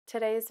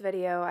Today's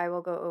video, I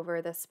will go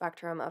over the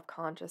spectrum of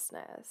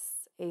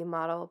consciousness, a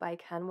model by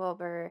Ken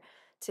Wilber,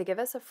 to give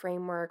us a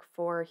framework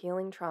for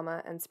healing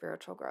trauma and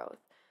spiritual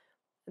growth.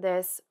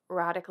 This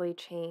radically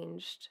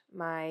changed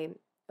my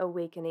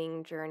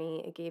awakening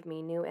journey. It gave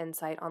me new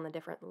insight on the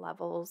different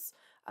levels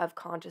of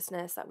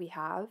consciousness that we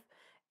have.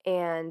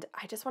 And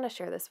I just want to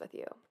share this with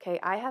you.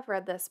 Okay, I have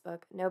read this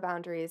book, No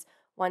Boundaries,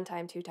 one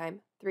time, two time,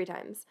 three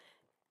times.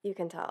 You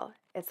can tell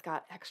it's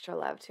got extra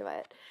love to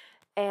it.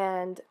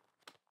 And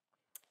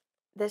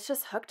this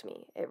just hooked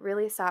me. It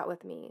really sat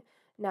with me.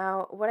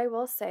 Now, what I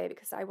will say,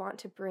 because I want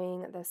to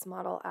bring this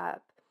model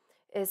up,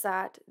 is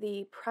that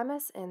the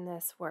premise in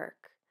this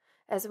work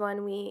is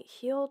when we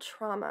heal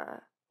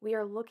trauma, we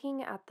are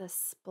looking at the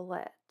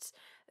split,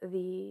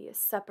 the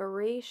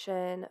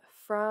separation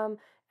from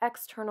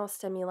external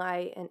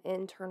stimuli and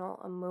internal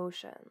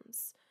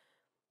emotions.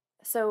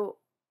 So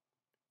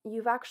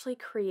you've actually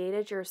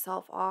created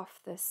yourself off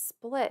this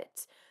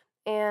split.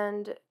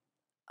 And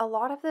a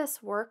lot of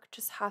this work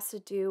just has to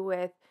do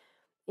with,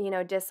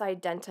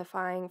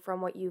 disidentifying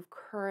from what you've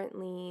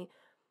currently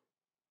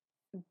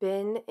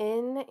been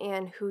in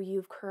and who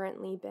you've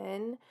currently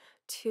been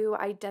to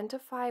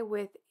identify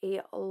with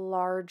a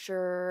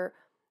larger,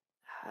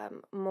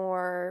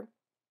 more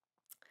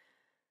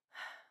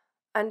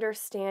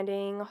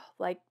understanding,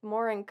 like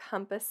more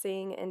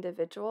encompassing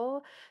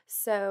individual.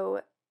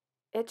 So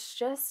it's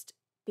just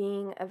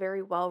being a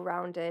very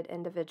well-rounded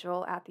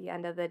individual at the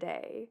end of the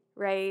day,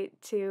 right?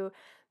 To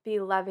be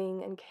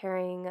loving and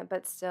caring,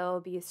 but still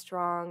be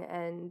strong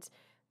and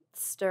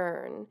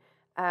stern.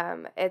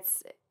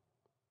 It's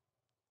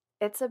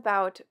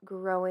about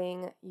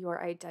growing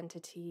your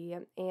identity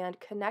and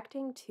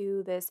connecting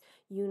to this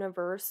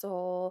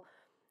universal,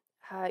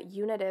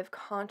 unitive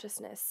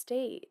consciousness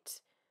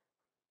state.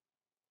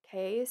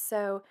 Okay,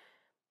 so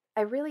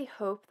I really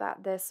hope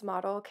that this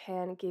model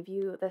can give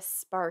you the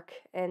spark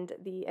and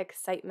the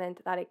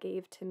excitement that it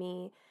gave to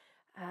me,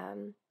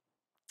 um,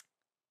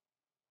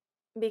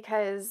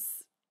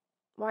 because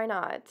why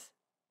not?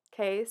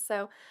 Okay,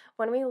 so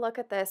when we look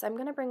at this, I'm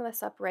going to bring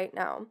this up right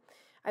now.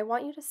 I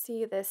want you to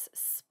see this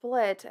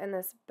split and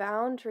this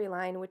boundary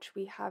line which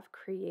we have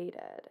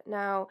created.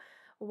 Now,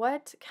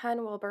 what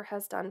Ken Wilber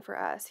has done for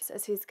us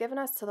is he's given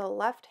us to the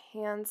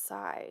left-hand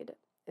side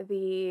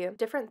the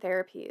different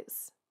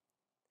therapies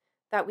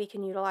that we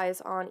can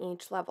utilize on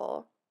each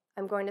level.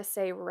 I'm going to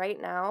say right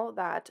now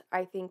that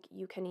I think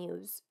you can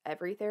use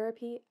every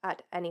therapy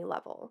at any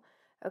level.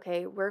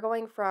 Okay, we're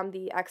going from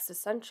the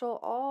existential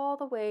all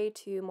the way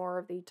to more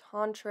of the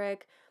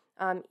tantric,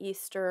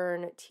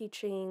 Eastern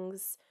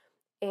teachings,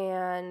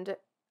 and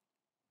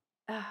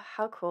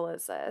how cool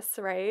is this,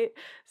 right?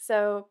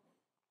 So,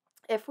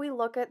 if we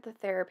look at the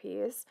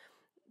therapies,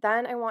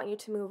 then I want you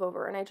to move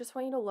over and I just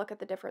want you to look at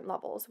the different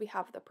levels. We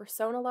have the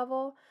persona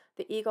level,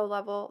 the ego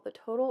level, the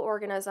total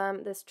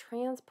organism, this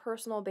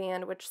transpersonal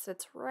band, which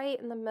sits right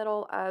in the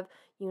middle of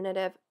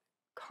unitive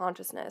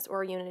consciousness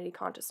or unity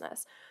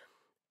consciousness.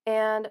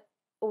 And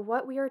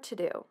what we are to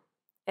do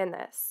in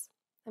this,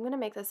 I'm going to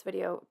make this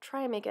video,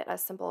 try and make it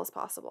as simple as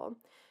possible,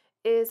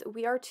 is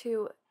we are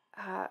to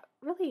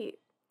really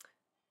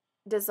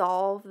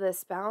dissolve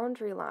this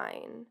boundary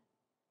line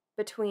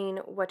between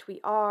what we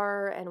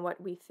are and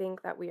what we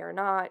think that we are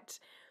not,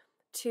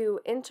 to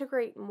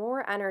integrate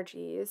more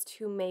energies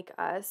to make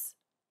us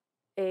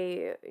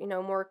a,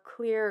 more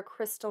clear,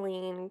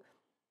 crystalline,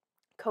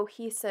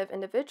 cohesive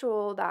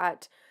individual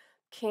that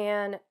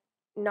can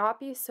not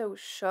be so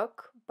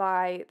shook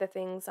by the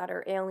things that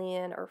are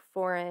alien or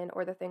foreign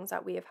or the things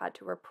that we have had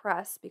to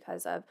repress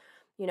because of,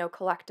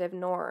 collective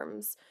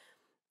norms.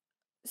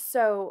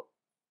 So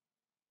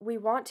we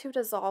want to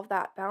dissolve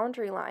that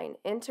boundary line,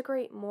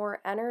 integrate more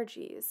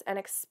energies, and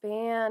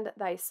expand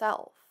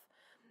thyself.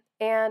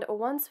 And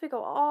once we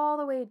go all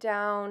the way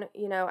down,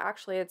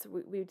 actually,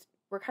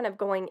 we're kind of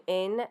going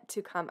in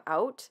to come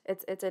out.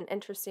 It's an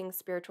interesting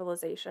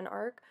spiritualization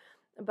arc,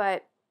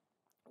 but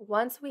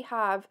once we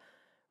have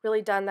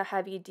really done the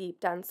heavy, deep,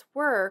 dense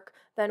work,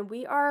 then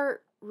we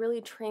are really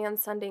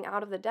transcending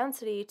out of the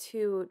density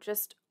to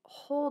just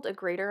hold a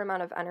greater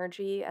amount of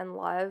energy and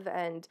love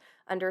and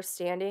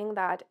understanding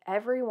that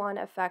everyone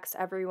affects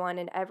everyone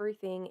and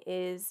everything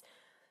is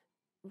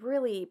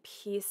really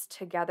pieced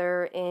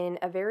together in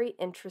a very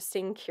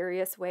interesting,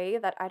 curious way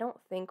that I don't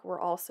think we're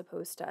all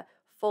supposed to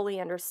fully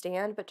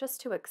understand, but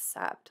just to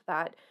accept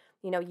that,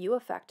 you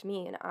affect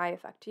me and I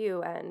affect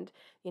you, and,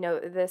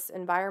 this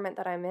environment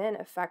that I'm in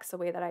affects the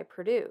way that I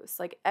produce.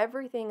 Like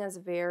everything is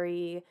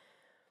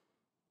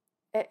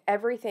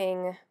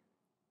everything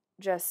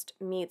just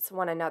meets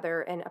one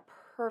another in a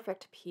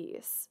perfect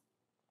piece.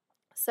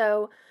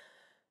 So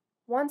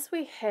once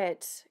we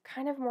hit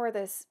kind of more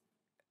this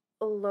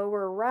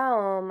lower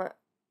realm,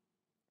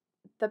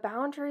 the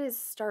boundaries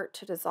start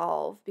to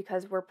dissolve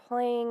because we're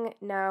playing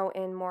now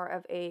in more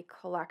of a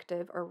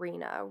collective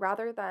arena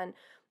rather than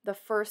the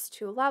first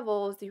two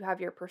levels. You have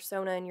your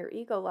persona and your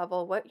ego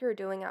level. What you're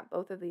doing at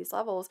both of these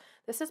levels,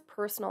 this is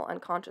personal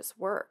unconscious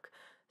work.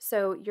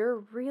 So you're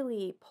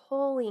really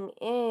pulling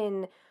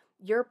in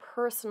your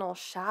personal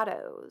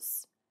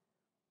shadows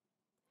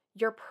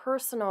your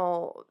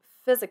personal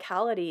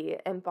physicality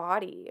and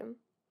body.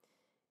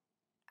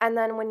 And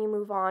then when you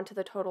move on to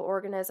the total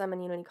organism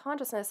and unity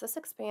consciousness, this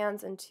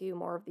expands into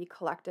more of the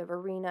collective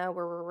arena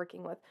where we're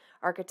working with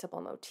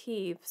archetypal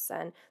motifs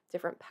and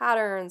different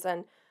patterns,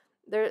 and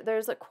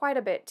there's quite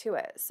a bit to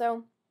it.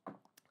 So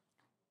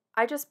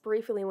I just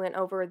briefly went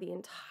over the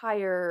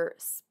entire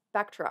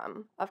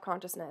spectrum of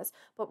consciousness,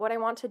 but what I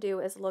want to do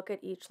is look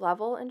at each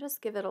level and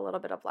just give it a little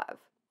bit of love.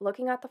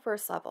 Looking at the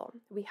first level,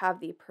 we have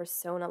the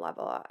persona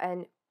level,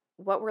 and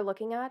what we're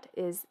looking at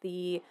is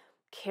the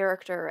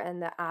character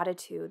and the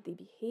attitude, the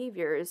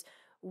behaviors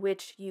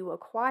which you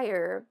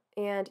acquire,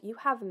 and you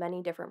have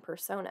many different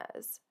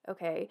personas,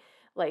 okay?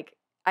 Like,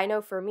 I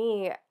know for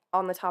me,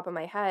 on the top of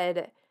my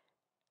head,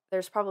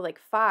 there's probably like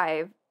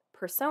five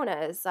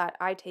personas that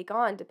I take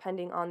on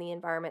depending on the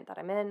environment that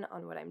I'm in,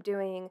 on what I'm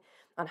doing,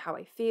 on how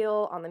I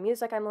feel, on the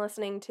music I'm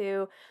listening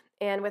to.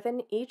 And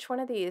within each one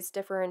of these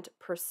different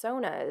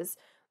personas,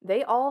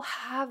 they all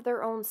have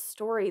their own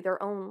story,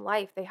 their own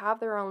life. They have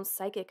their own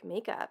psychic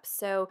makeup.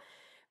 So,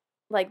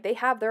 like, they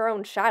have their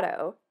own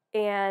shadow.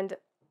 And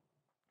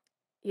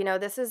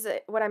this is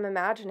what I'm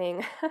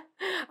imagining.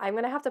 I'm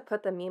gonna have to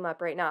put the meme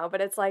up right now, but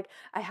it's like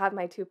I have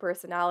my two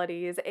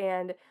personalities,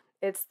 and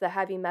it's the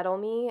heavy metal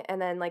me,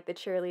 and then like the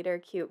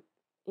cheerleader, cute,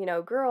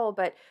 girl,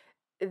 but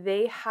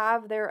they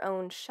have their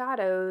own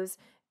shadows,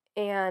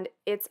 and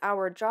it's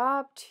our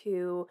job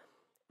to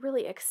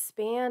really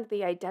expand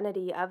the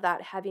identity of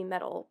that heavy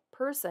metal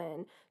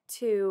person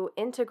to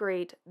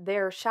integrate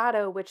their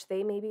shadow, which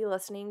they may be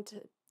listening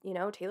to,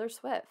 Taylor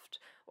Swift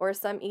or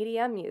some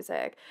EDM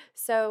music.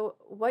 So,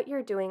 what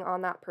you're doing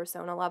on that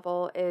persona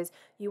level is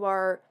you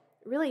are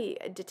really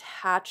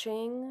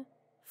detaching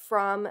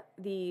from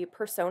the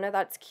persona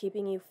that's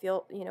keeping you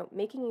feel,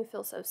 making you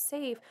feel so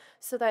safe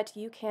so that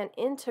you can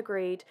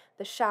integrate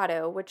the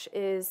shadow, which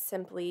is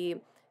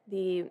simply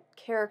the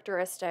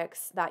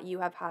characteristics that you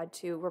have had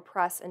to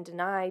repress and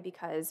deny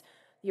because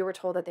you were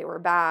told that they were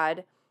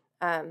bad.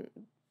 Um,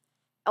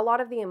 a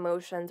lot of the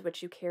emotions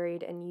which you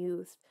carried in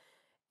youth,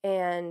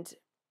 and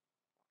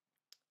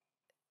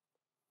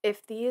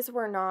if these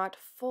were not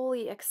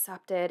fully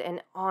accepted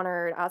and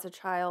honored as a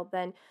child,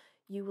 then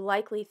you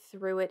likely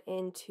threw it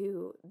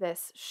into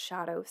this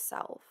shadow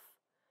self.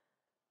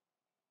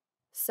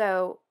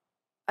 So,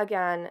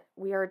 again,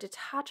 we are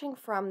detaching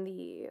from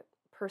the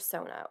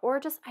persona or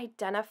just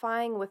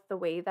identifying with the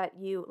way that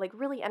you, like,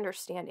 really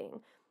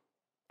understanding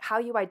how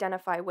you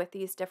identify with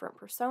these different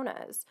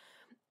personas.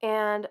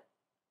 And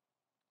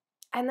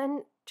and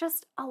then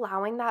just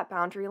allowing that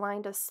boundary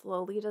line to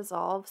slowly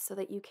dissolve so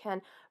that you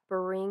can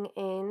bring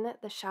in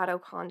the shadow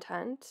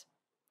content.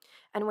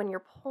 And when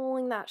you're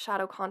pulling that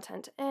shadow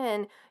content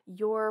in,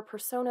 your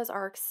personas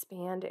are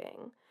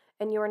expanding.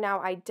 And you are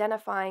now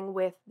identifying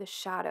with the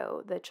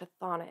shadow, the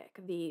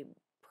chthonic, the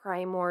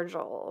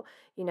primordial,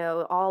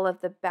 all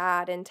of the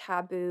bad and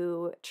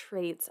taboo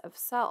traits of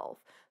self.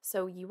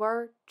 So you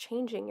are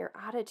changing your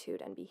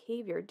attitude and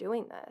behavior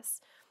doing this.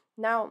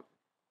 Now,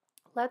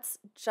 let's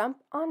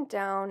jump on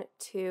down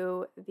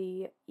to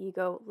the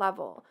ego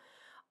level.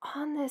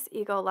 On this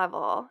ego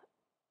level,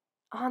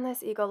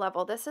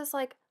 this is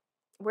like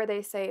where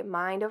they say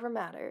mind over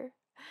matter,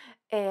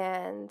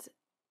 and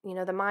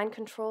the mind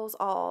controls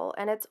all,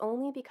 and it's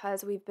only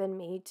because we've been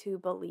made to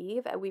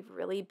believe, and we've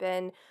really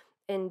been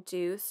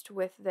induced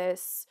with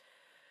this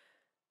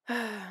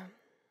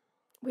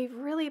we've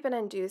really been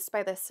induced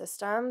by the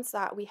systems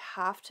that we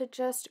have to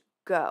just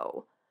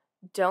go.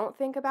 Don't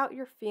think about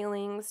your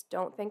feelings,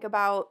 don't think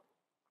about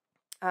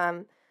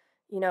um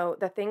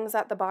the things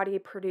that the body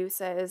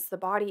produces. The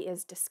body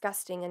is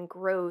disgusting and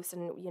gross,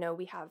 and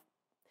we have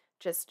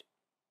just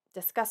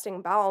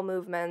disgusting bowel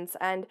movements,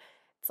 and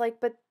it's like,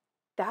 but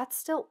that's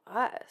still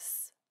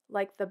us.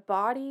 Like, the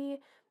body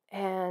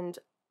and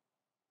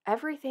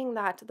everything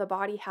that the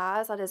body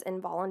has that is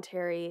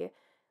involuntary,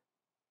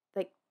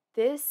 like,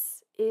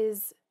 this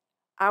is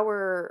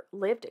our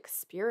lived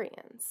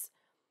experience.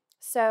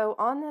 So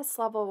on this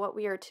level, what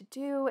we are to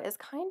do is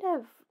kind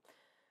of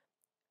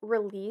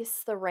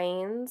release the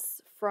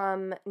reins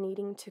from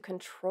needing to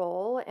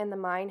control and the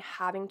mind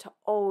having to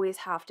always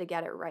have to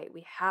get it right.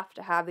 We have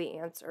to have the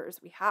answers.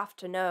 We have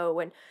to know.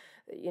 And,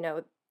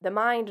 the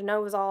mind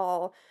knows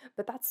all,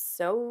 but that's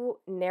so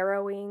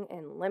narrowing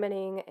and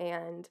limiting.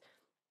 And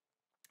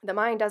the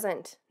mind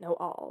doesn't know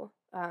all.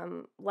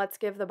 Let's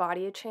give the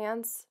body a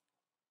chance,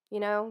 you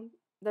know,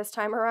 this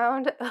time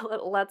around.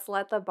 Let's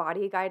let the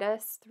body guide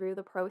us through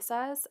the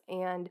process.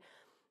 And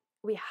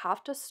we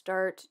have to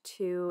start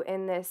to,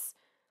 in this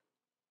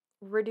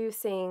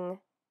reducing,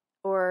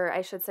 or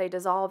I should say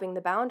dissolving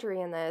the boundary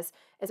in this,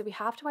 is we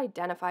have to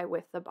identify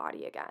with the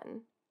body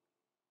again.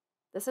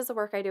 This is the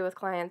work I do with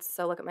clients,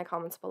 so look at my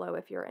comments below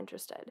if you're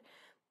interested.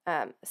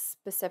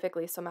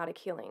 Specifically somatic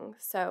healing.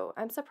 So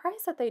I'm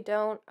surprised that they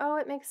don't. Oh,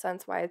 it makes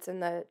sense why it's in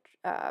the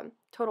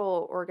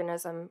total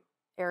organism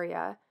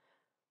area,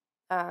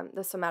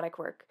 the somatic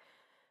work.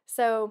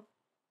 So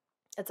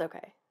it's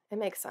okay. It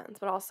makes sense.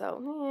 But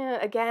also,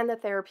 again, the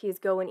therapies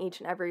go in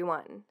each and every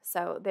one.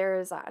 So there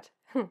is that.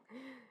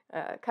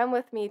 Come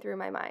with me through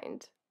my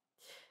mind.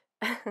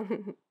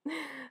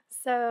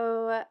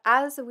 So,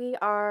 as we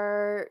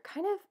are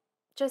kind of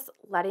just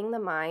letting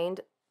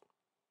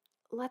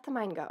let the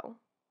mind go.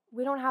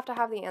 We don't have to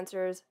have the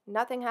answers.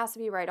 Nothing has to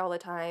be right all the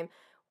time.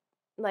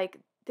 Like,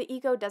 the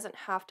ego doesn't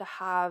have to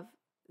have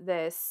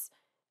this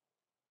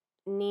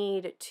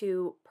need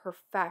to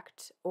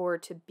perfect or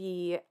to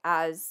be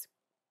as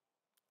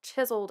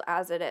chiseled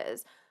as it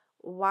is.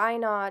 Why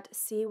not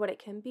see what it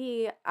can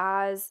be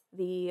as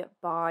the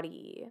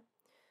body?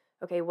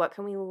 Okay, what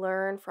can we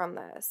learn from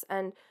this?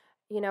 And,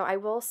 I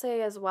will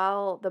say as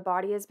well, the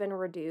body has been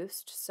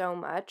reduced so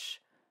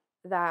much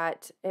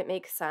that it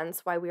makes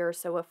sense why we are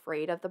so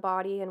afraid of the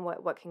body and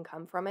what can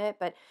come from it.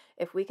 But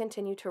if we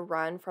continue to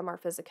run from our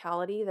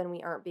physicality, then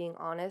we aren't being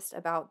honest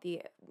about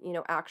the,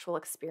 actual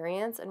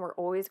experience, and we're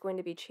always going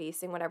to be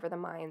chasing whatever the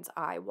mind's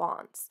eye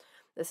wants.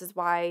 This is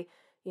why,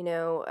 you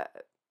know, uh,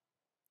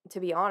 to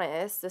be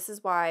honest, this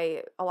is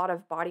why a lot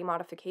of body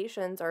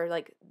modifications are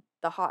like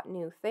the hot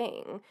new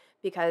thing,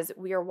 because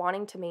we are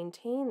wanting to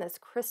maintain this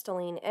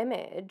crystalline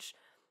image,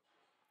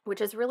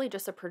 which is really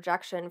just a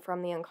projection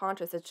from the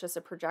unconscious. It's just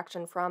a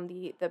projection from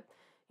the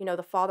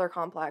father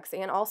complex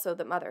and also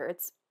the mother.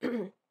 It's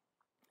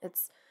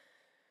it's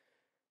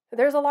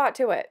there's a lot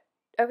to it.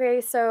 Okay,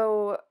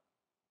 so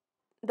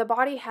the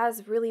body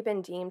has really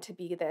been deemed to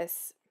be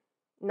this,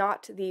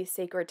 not the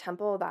sacred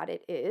temple that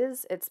it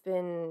is. It's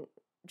been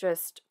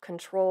just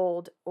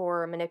controlled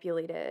or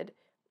manipulated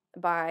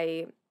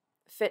by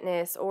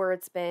fitness, or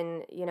it's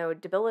been,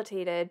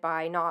 debilitated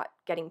by not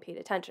getting paid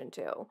attention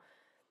to.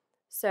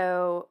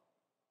 So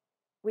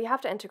we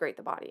have to integrate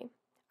the body,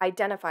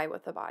 identify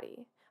with the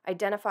body,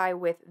 identify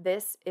with,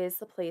 this is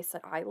the place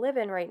that I live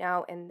in right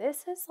now, and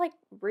this is like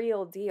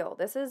real deal.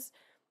 This is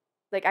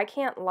like, I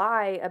can't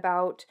lie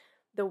about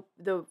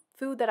the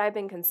food that I've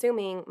been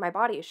consuming. My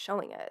body is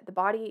showing it. The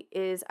body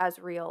is as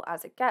real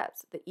as it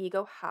gets. The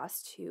ego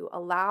has to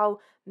allow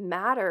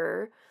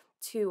matter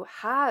to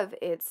have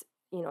its,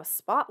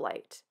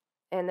 spotlight.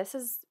 And this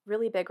is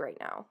really big right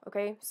now.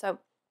 Okay. So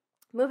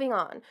moving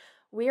on,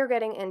 we are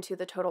getting into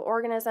the total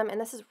organism, and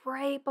this is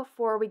right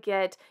before we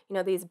get,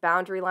 these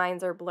boundary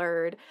lines are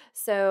blurred.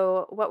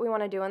 So what we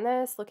want to do in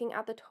this, looking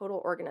at the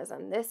total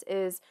organism, this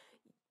is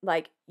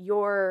like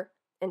your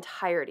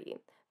entirety,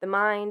 the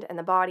mind and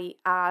the body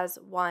as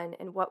one.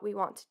 And what we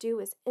want to do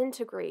is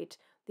integrate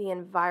the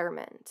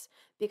environment,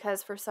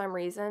 because for some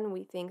reason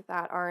we think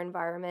that our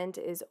environment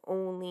is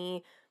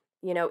only,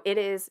 it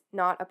is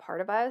not a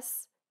part of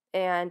us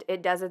and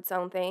it does its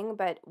own thing,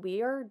 but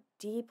we are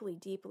deeply,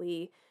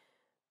 deeply,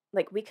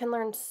 like, we can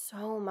learn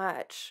so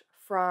much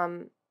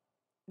from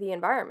the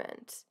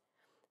environment.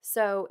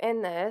 So,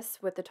 in this,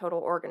 with the total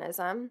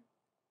organism,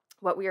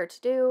 what we are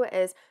to do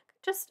is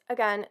just,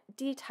 again,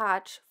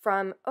 detach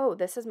from, oh,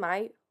 this is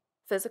my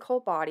physical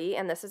body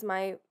and this is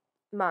my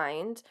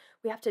mind.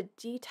 We have to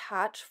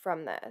detach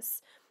from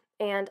this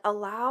and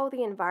allow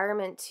the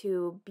environment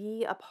to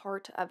be a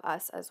part of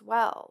us as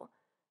well.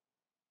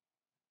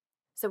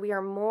 So we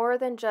are more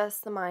than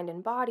just the mind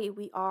and body,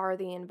 we are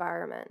the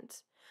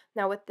environment.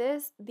 Now, with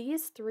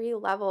these three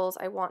levels,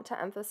 I want to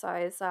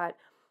emphasize that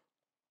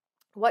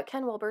what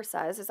Ken Wilber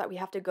says is that we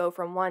have to go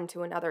from one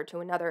to another,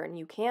 and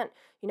you can't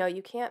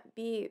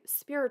be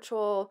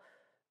spiritual,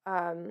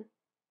 um,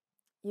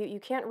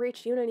 you can't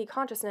reach unity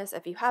consciousness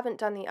if you haven't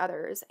done the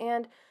others.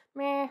 And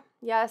meh,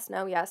 yes,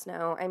 no, yes,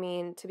 no. I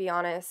mean, to be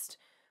honest,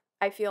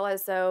 I feel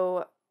as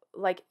though,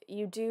 like,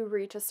 you do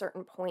reach a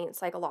certain point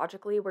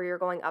psychologically where you're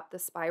going up the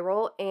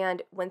spiral,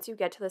 and once you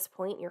get to this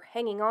point, you're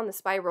hanging on the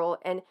spiral,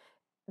 and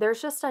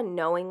there's just a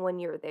knowing when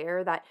you're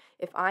there that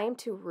if I am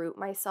to root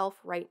myself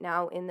right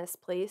now in this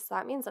place,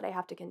 that means that I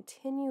have to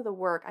continue the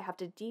work. I have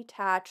to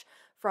detach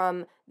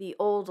from the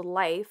old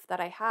life that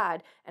I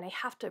had, and I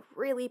have to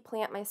really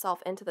plant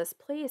myself into this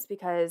place,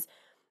 because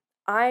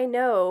I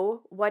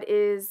know what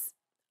is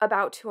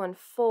about to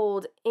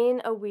unfold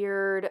in a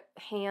weird,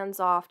 hands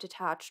off,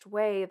 detached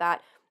way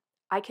that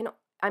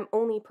I'm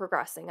only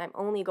progressing, I'm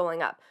only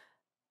going up.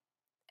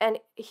 And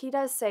he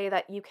does say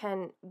that you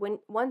can, when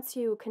once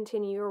you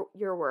continue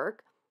your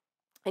work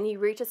and you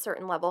reach a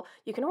certain level,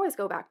 you can always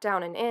go back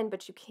down and in,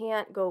 but you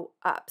can't go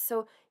up.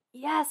 So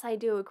yes, I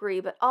do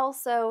agree, but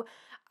also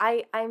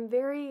I'm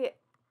very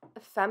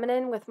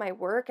feminine with my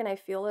work, and I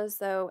feel as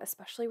though,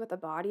 especially with the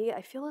body,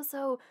 I feel as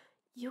though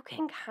you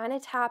can kind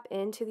of tap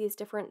into these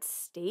different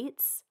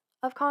states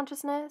of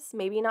consciousness,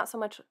 maybe not so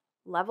much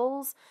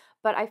levels,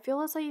 but I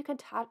feel as though you can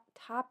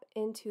tap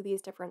into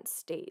these different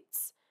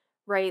states,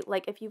 right?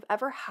 Like, if you've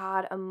ever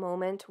had a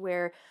moment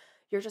where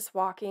you're just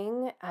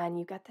walking and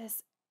you get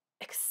this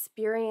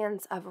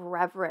experience of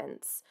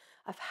reverence,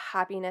 of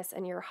happiness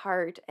in your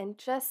heart, and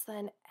just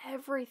then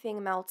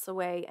everything melts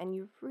away, and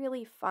you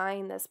really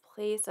find this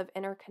place of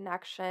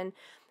interconnection,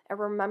 a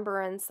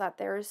remembrance that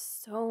there is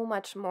so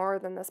much more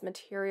than this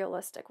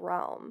materialistic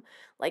realm.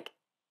 Like,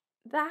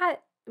 that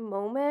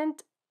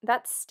moment,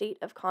 that state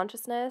of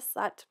consciousness,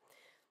 that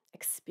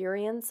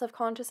experience of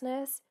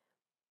consciousness,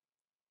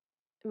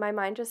 my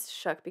mind just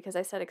shook because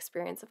I said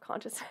experience of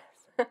consciousness.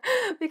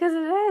 Because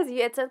it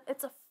is.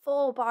 It's a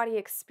full body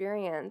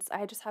experience.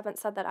 I just haven't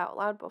said that out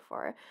loud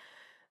before.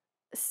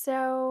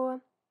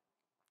 So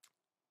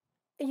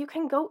you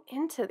can go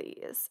into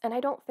these, and I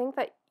don't think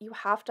that you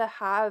have to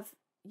have,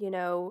 you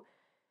know,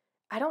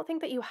 I don't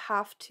think that you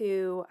have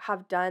to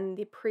have done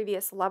the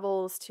previous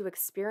levels to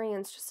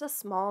experience just a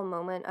small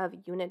moment of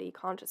unity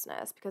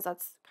consciousness because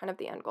that's kind of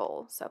the end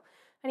goal. So,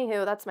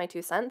 anywho, that's my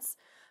 2 cents.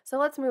 So,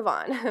 let's move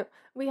on.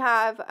 We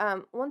have,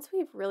 once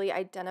we've really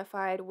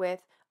identified with,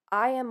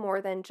 I am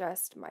more than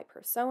just my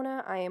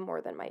persona, I am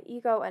more than my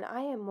ego, and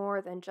I am more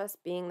than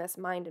just being this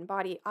mind and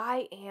body.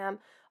 I am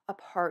a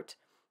part,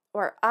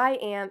 or I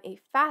am a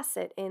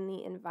facet in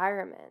the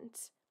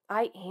environment.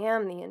 I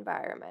am the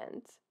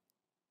environment.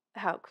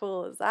 How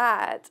cool is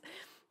that?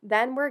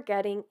 Then we're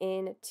getting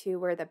into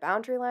where the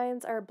boundary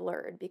lines are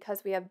blurred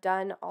because we have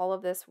done all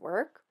of this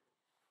work,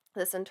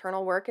 this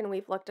internal work, and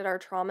we've looked at our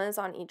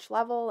traumas on each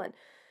level. And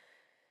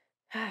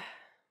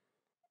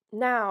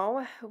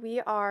now we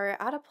are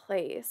at a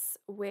place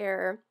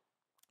where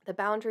the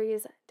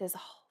boundaries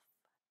dissolve.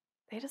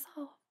 They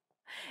dissolve.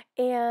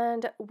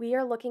 And we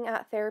are looking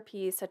at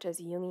therapies such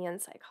as Jungian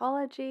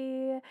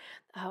psychology.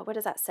 What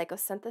is that?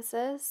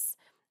 Psychosynthesis.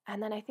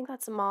 And then I think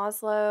that's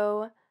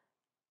Maslow.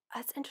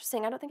 That's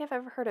interesting. I don't think I've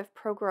ever heard of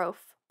pro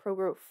growth,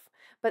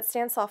 but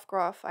Stanislav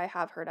Grof I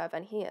have heard of,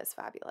 and he is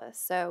fabulous.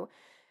 So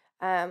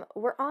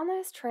we're on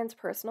this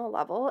transpersonal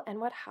level, and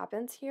what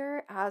happens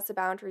here as the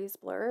boundaries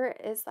blur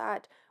is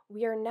that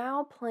we are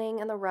now playing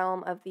in the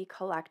realm of the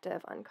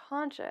collective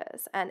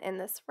unconscious. And in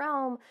this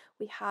realm,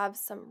 we have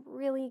some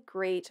really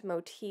great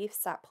motifs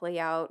that play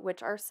out,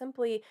 which are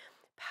simply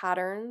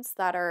patterns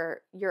that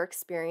are you're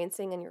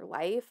experiencing in your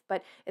life,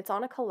 but it's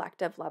on a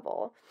collective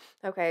level.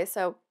 Okay,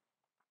 so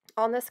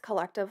on this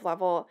collective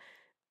level,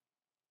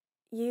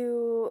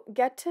 you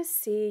get to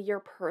see your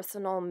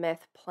personal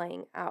myth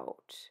playing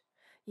out.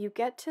 You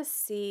get to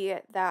see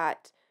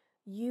that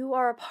you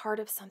are a part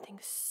of something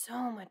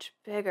so much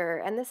bigger.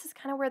 And this is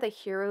kind of where the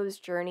hero's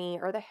journey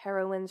or the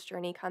heroine's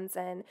journey comes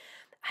in.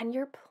 And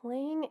you're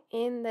playing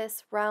in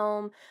this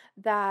realm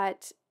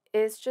that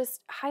is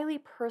just highly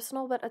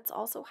personal, but it's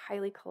also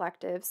highly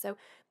collective. So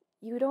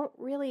you don't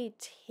really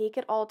take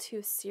it all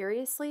too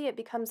seriously. It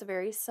becomes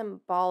very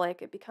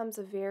symbolic. It becomes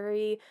a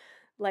very,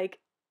 like,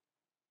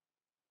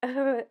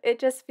 it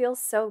just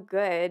feels so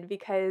good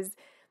because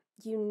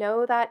you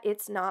know that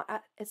it's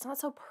not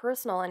so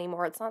personal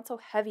anymore. It's not so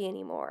heavy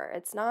anymore.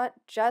 It's not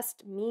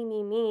just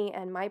me,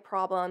 and my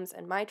problems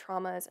and my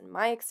traumas and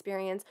my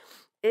experience.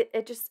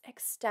 It just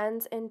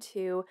extends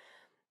into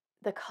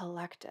the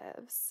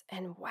collectives.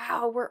 And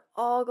wow, we're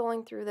all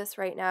going through this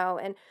right now.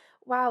 And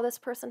wow, this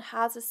person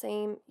has the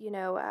same,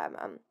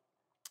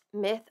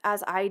 myth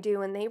as I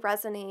do, and they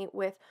resonate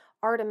with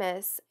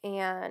Artemis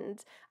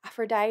and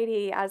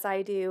Aphrodite as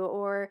I do,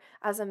 or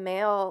as a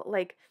male,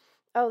 like,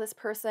 oh, this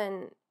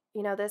person,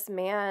 this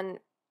man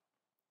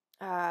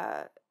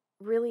uh,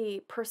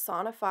 really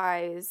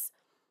personifies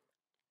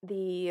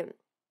the,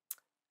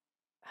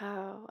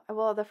 oh,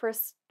 well, the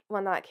first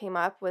one that came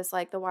up was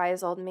like the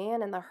wise old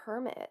man and the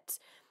hermit,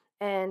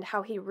 and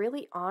how he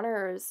really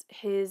honors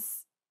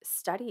his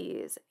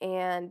studies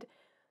and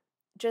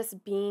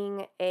just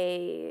being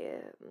a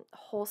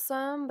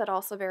wholesome but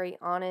also very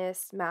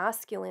honest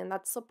masculine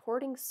that's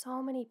supporting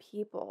so many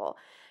people.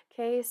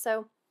 Okay,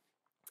 so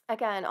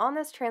again, on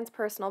this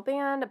transpersonal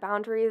band,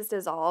 boundaries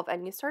dissolve,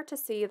 and you start to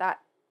see that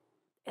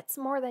it's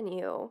more than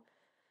you.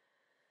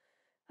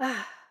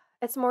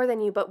 It's more than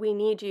you, but we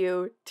need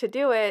you to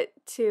do it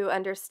to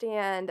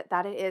understand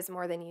that it is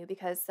more than you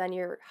because then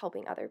you're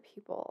helping other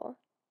people.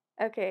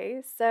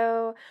 Okay,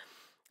 so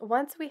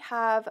once we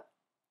have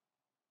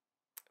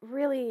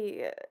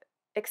really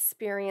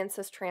experience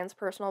this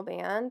transpersonal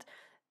band,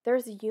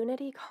 there's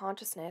unity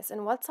consciousness.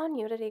 And what's on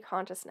unity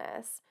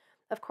consciousness?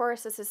 Of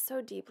course, this is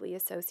so deeply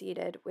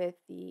associated with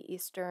the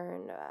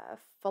Eastern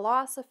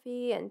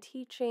philosophy and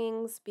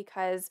teachings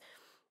because,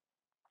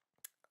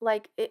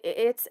 like,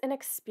 it's an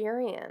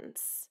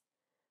experience.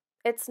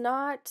 It's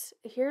not,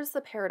 here's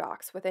the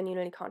paradox within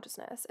unity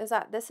consciousness is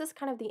that this is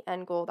kind of the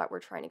end goal that we're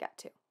trying to get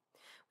to.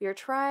 We're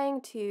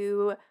trying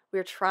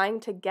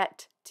to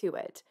get to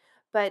it.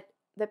 But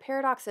the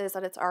paradox is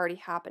that it's already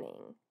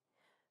happening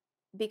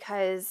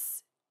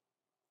because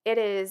it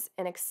is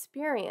an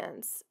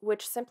experience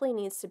which simply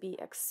needs to be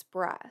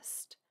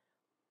expressed.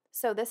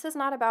 So this is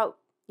not about,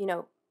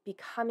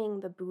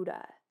 becoming the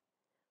Buddha.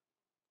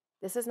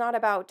 This is not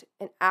about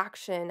an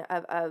action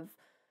of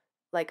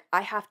like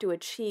I have to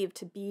achieve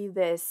to be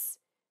this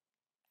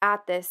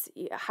at this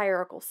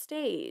hierarchical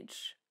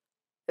stage.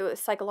 It was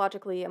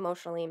psychologically,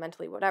 emotionally,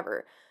 mentally,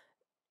 whatever.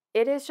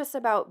 It is just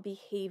about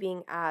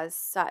behaving as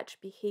such,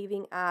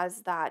 behaving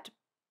as that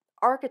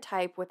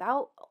archetype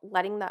without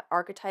letting that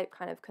archetype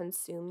kind of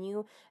consume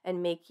you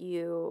and make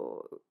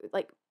you,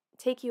 like,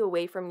 take you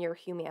away from your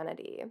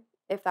humanity,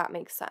 if that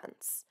makes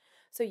sense.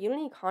 So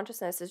unity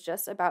consciousness is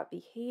just about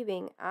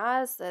behaving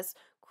as this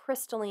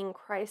crystalline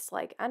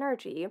Christ-like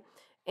energy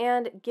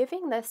and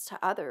giving this to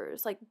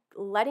others, like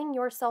letting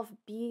yourself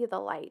be the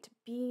light,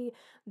 be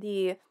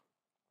the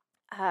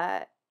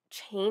uh,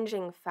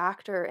 changing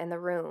factor in the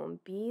room,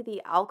 be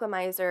the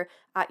alchemizer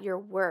at your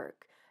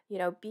work,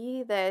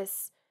 be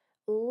this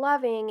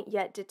loving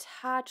yet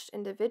detached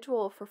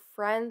individual for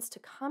friends to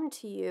come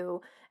to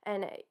you.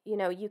 And,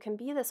 you can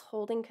be this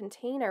holding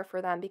container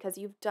for them because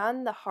you've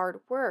done the hard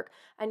work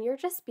and you're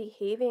just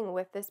behaving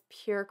with this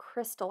pure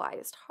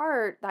crystallized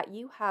heart that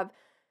you have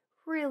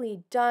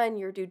really done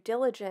your due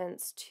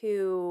diligence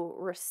to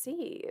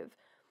receive.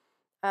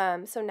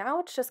 So now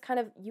it's just kind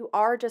of, you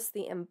are just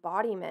the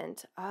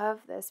embodiment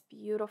of this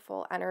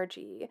beautiful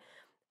energy.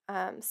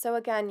 So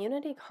again,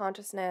 unity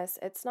consciousness,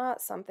 it's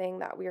not something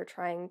that we are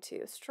trying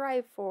to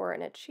strive for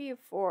and achieve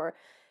for.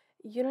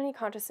 Unity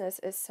consciousness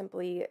is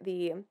simply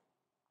the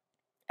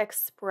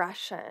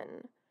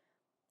expression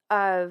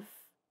of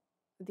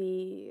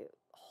the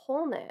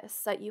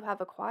wholeness that you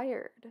have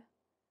acquired.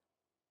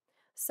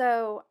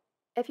 So,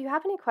 if you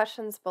have any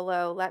questions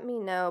below, let me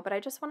know. But I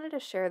just wanted to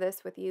share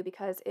this with you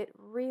because it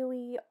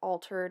really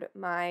altered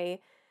my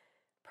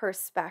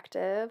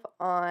perspective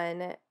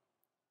on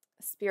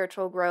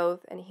spiritual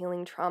growth and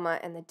healing trauma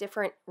and the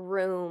different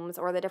rooms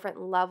or the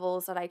different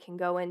levels that I can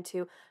go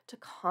into to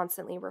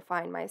constantly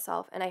refine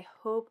myself. And I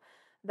hope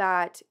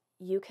that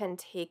you can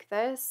take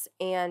this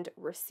and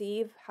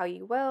receive how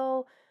you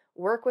will,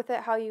 work with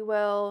it how you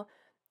will,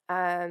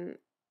 um,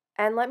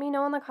 and let me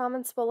know in the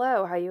comments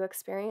below how you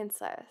experience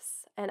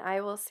this. And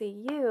I will see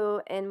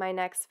you in my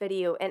next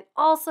video. And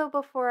also,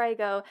 before I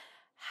go,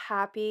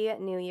 Happy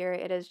New Year.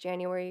 It is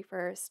January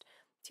 1st,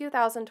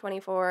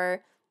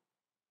 2024.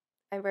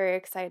 I'm very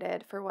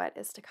excited for what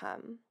is to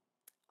come.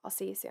 I'll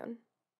see you soon.